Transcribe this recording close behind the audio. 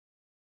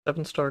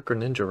7-star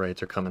Greninja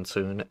raids are coming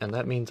soon, and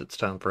that means it's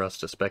time for us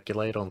to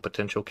speculate on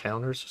potential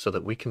counters so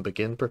that we can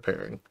begin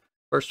preparing.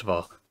 First of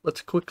all,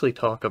 let's quickly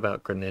talk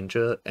about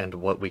Greninja and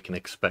what we can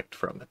expect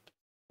from it.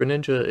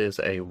 Greninja is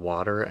a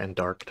water and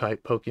dark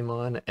type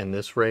Pokemon, and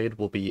this raid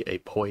will be a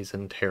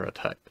poison Tera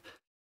type.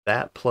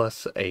 That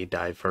plus a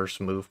diverse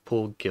move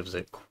pool gives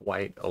it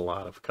quite a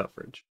lot of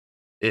coverage.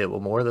 It will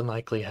more than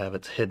likely have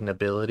its hidden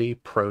ability,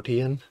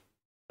 Protean.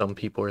 Some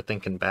people are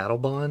thinking Battle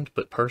Bond,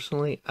 but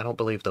personally, I don't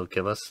believe they'll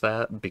give us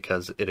that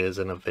because it is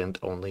an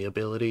event-only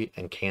ability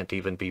and can't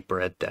even be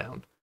bred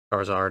down.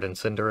 Charizard and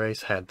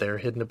Cinderace had their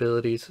hidden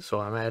abilities, so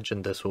I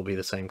imagine this will be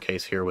the same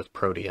case here with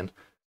Protean.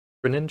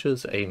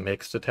 Greninja's a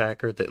mixed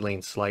attacker that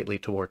leans slightly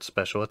towards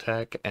special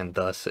attack and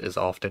thus is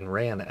often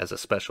ran as a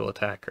special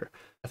attacker.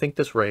 I think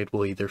this raid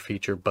will either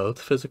feature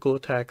both physical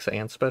attacks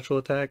and special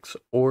attacks,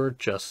 or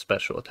just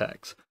special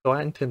attacks, so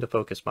I intend to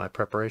focus my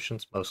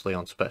preparations mostly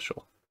on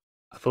special.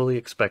 I fully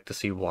expect to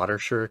see Water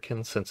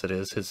Shuriken since it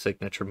is his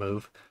signature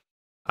move.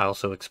 I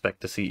also expect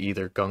to see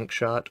either Gunk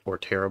Shot or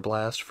Terra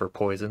Blast for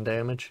poison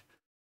damage.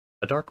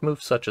 A dark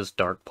move such as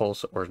Dark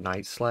Pulse or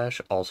Night Slash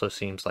also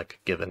seems like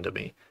a given to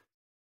me.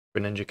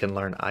 Greninja can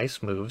learn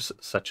ice moves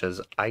such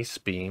as Ice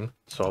Beam,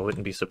 so I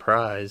wouldn't be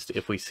surprised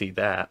if we see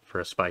that for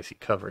a spicy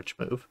coverage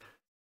move.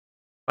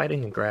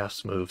 Fighting and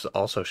Grass moves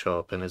also show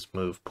up in his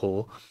move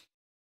pool,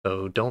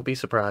 so don't be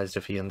surprised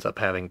if he ends up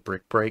having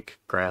Brick Break,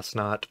 Grass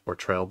Knot, or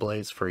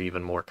Trailblaze for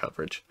even more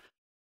coverage.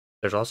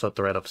 There's also a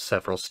threat of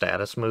several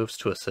status moves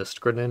to assist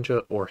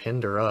Greninja or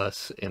hinder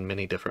us in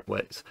many different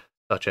ways,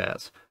 such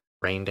as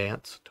Rain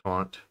Dance,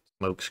 Taunt,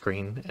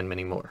 Smokescreen, and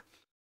many more.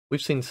 We've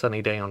seen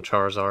Sunny Day on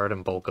Charizard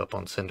and Bulk Up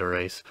on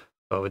Cinderace,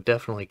 so I would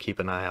definitely keep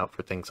an eye out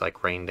for things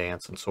like Rain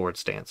Dance and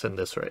Swords Dance in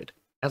this raid.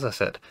 As I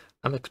said,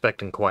 I'm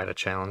expecting quite a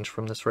challenge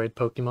from this raid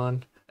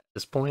Pokemon. At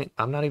this point,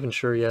 I'm not even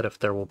sure yet if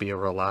there will be a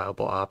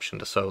reliable option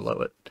to solo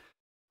it.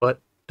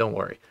 But don't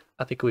worry,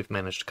 I think we've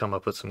managed to come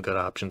up with some good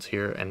options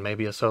here, and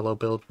maybe a solo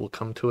build will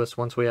come to us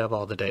once we have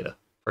all the data.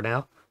 For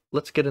now,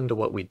 let's get into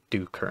what we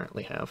do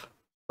currently have.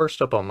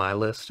 First up on my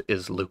list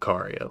is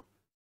Lucario.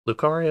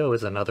 Lucario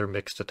is another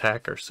mixed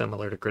attacker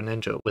similar to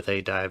Greninja with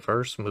a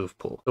diverse move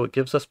pool, so it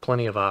gives us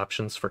plenty of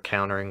options for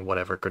countering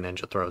whatever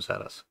Greninja throws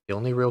at us. The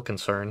only real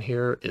concern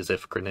here is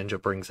if Greninja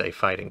brings a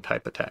fighting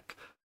type attack.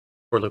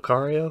 For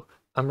Lucario,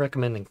 I'm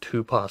recommending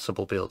two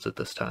possible builds at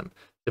this time,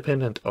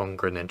 dependent on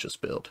Greninja's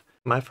build.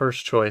 My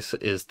first choice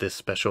is this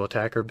special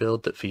attacker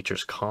build that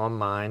features Calm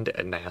Mind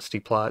and Nasty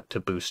Plot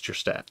to boost your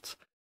stats,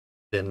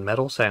 then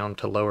Metal Sound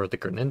to lower the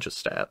Greninja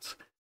stats,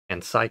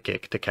 and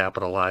Psychic to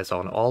capitalize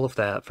on all of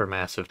that for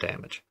massive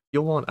damage.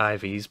 You'll want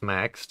IVs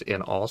maxed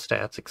in all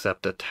stats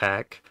except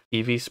attack.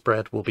 EV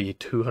spread will be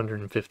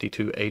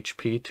 252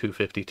 HP,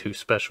 252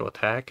 special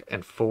attack,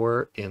 and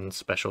 4 in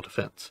special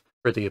defense.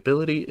 For the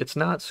ability, it's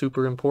not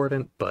super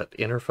important, but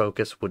Inner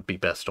Focus would be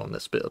best on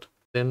this build.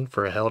 Then,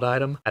 for a held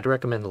item, I'd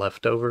recommend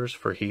Leftovers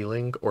for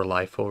healing or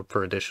Life Orb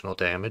for additional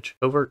damage.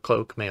 Covert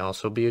Cloak may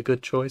also be a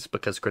good choice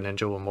because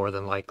Greninja will more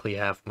than likely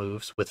have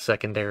moves with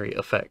secondary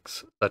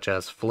effects, such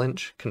as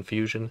Flinch,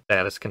 Confusion,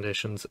 Status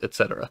Conditions,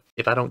 etc.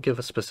 If I don't give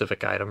a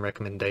specific item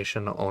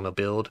recommendation on a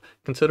build,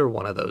 consider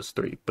one of those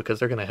three, because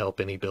they're going to help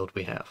any build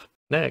we have.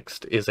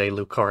 Next is a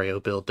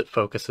Lucario build that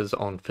focuses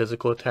on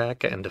physical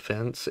attack and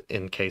defense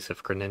in case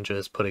if Greninja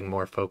is putting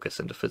more focus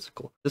into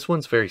physical. This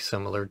one's very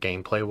similar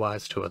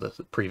gameplay-wise to the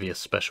previous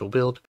special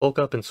build. Bulk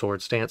Up and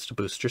Swords Dance to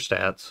boost your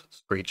stats,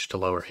 Screech to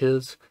lower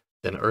his,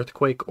 then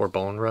Earthquake or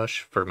Bone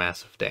Rush for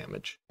massive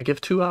damage. I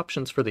give two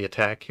options for the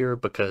attack here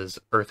because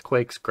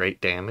Earthquake's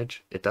great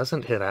damage, it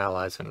doesn't hit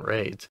allies in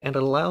raids, and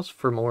it allows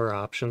for more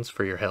options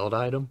for your held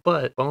item,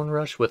 but Bone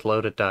Rush with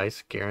loaded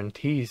dice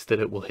guarantees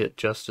that it will hit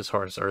just as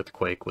hard as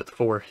Earthquake with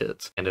 4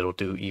 hits, and it'll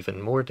do even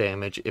more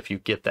damage if you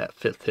get that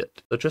 5th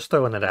hit. So just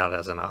throwing it out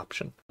as an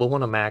option. We'll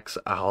want to max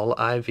all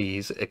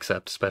IVs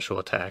except special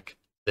attack,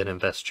 then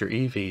invest your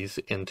EVs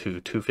into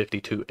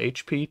 252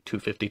 HP,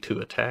 252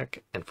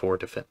 attack, and 4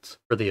 defense.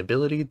 For the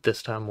ability,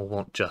 this time we'll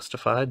want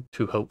Justified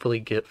to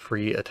hopefully get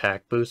free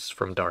attack boosts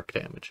from dark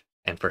damage.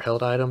 And for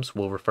held items,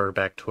 we'll refer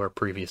back to our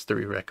previous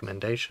 3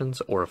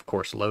 recommendations, or of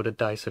course loaded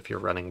dice if you're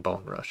running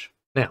Bone Rush.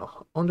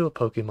 Now, onto a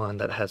Pokemon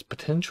that has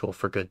potential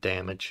for good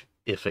damage,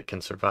 if it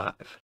can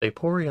survive.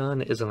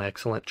 Vaporeon is an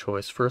excellent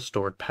choice for a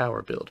stored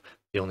power build.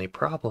 The only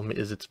problem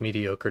is its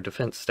mediocre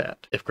defense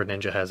stat. If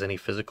Greninja has any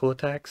physical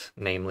attacks,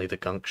 namely the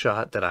Gunk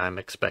Shot that I'm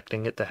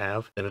expecting it to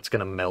have, then it's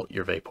going to melt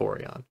your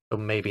Vaporeon, so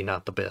maybe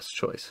not the best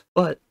choice.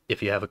 But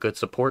if you have a good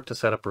support to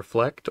set up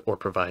Reflect or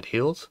provide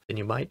heals, then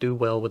you might do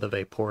well with a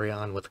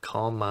Vaporeon with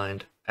Calm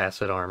Mind,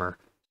 Acid Armor,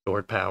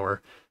 Stored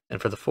Power,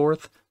 and for the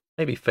fourth,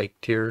 maybe Fake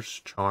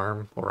Tears,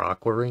 Charm, or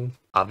Aqua Ring.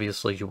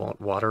 Obviously you want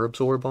Water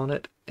Absorb on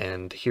it,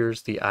 and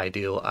here's the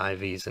ideal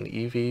IVs and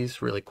EVs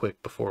really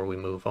quick before we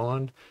move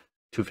on.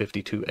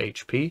 252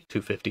 HP,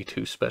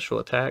 252 special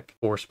attack,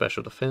 4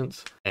 special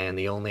defense, and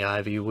the only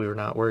IV we're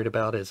not worried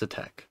about is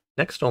attack.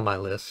 Next on my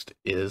list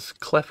is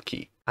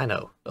Klefki. I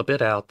know, a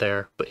bit out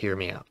there, but hear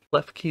me out.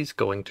 Left key's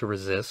going to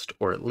resist,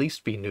 or at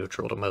least be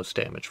neutral to most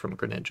damage from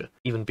Greninja,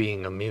 even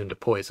being immune to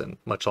poison,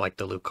 much like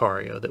the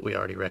Lucario that we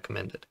already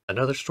recommended.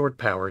 Another stored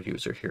power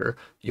user here,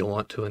 you'll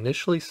want to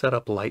initially set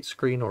up Light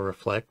Screen or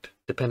Reflect,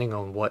 depending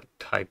on what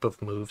type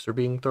of moves are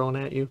being thrown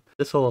at you.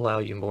 This will allow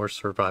you more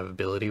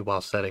survivability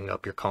while setting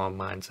up your Calm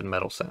Minds and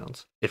Metal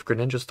Sounds. If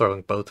Greninja's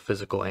throwing both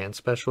physical and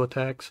special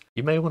attacks,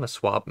 you may want to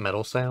swap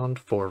Metal Sound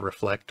for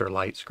Reflect or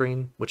Light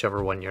Screen,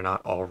 whichever one you're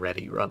not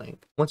already running.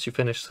 Once you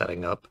finish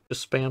setting up,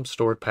 just spam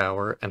stored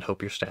power and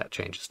hope your stat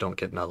changes don't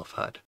get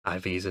nullified.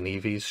 IVs and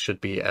EVs should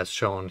be as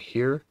shown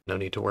here, no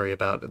need to worry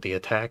about the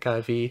attack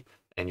IV,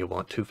 and you'll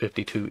want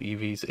 252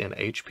 EVs in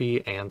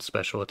HP and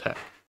special attack.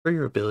 For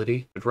your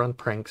ability, run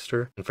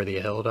Prankster, and for the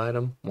held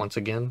item, once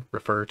again,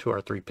 refer to our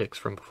 3 picks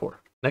from before.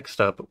 Next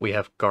up, we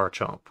have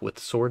Garchomp with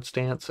Sword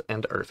Stance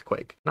and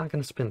Earthquake. Not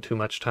going to spend too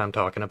much time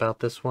talking about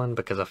this one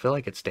because I feel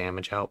like its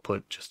damage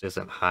output just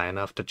isn't high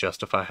enough to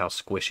justify how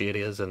squishy it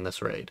is in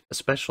this raid,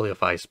 especially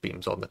if Ice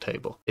Beam's on the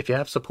table. If you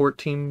have support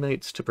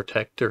teammates to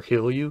protect or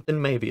heal you,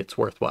 then maybe it's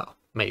worthwhile.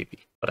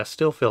 Maybe. But I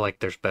still feel like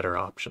there's better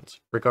options.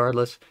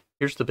 Regardless,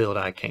 here's the build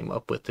I came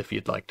up with if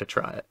you'd like to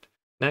try it.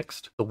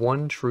 Next, the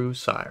one true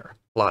Sire.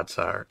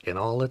 Clodsire, in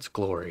all its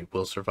glory,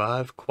 will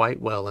survive quite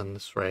well in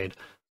this raid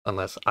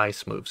unless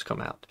ice moves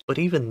come out. But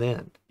even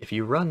then, if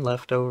you run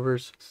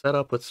leftovers, set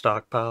up with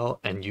stockpile,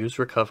 and use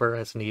recover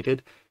as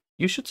needed,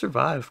 you should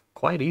survive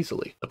quite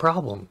easily. The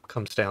problem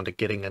comes down to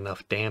getting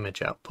enough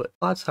damage output.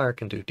 Clodsire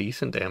can do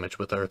decent damage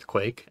with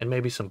Earthquake, and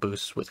maybe some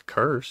boosts with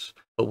Curse,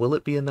 but will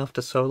it be enough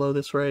to solo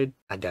this raid?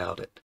 I doubt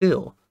it.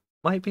 Still,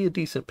 might be a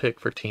decent pick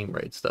for team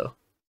raids though.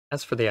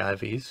 As for the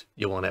IVs,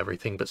 you'll want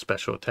everything but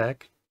special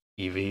attack.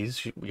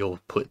 EVs, you'll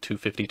put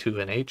 252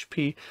 in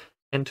HP,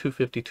 and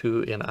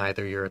 252 in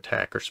either your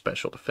attack or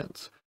special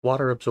defense.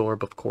 Water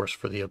Absorb, of course,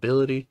 for the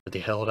ability. For the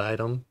held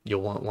item,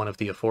 you'll want one of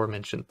the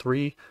aforementioned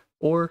 3,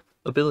 or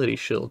Ability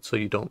Shield so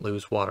you don't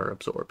lose Water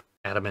Absorb.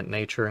 Adamant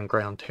Nature and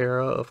Ground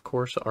Tera, of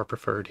course, are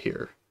preferred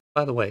here.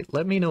 By the way,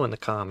 let me know in the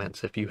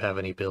comments if you have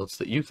any builds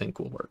that you think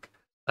will work.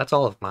 That's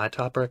all of my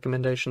top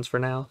recommendations for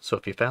now, so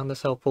if you found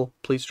this helpful,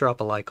 please drop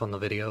a like on the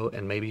video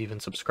and maybe even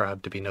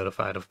subscribe to be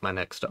notified of my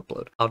next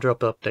upload. I'll drop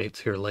updates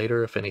here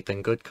later if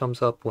anything good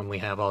comes up when we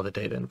have all the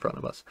data in front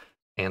of us.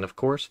 And of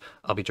course,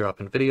 I'll be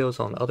dropping videos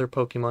on other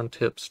Pokemon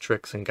tips,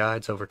 tricks, and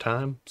guides over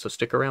time, so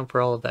stick around for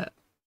all of that.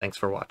 Thanks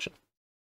for watching.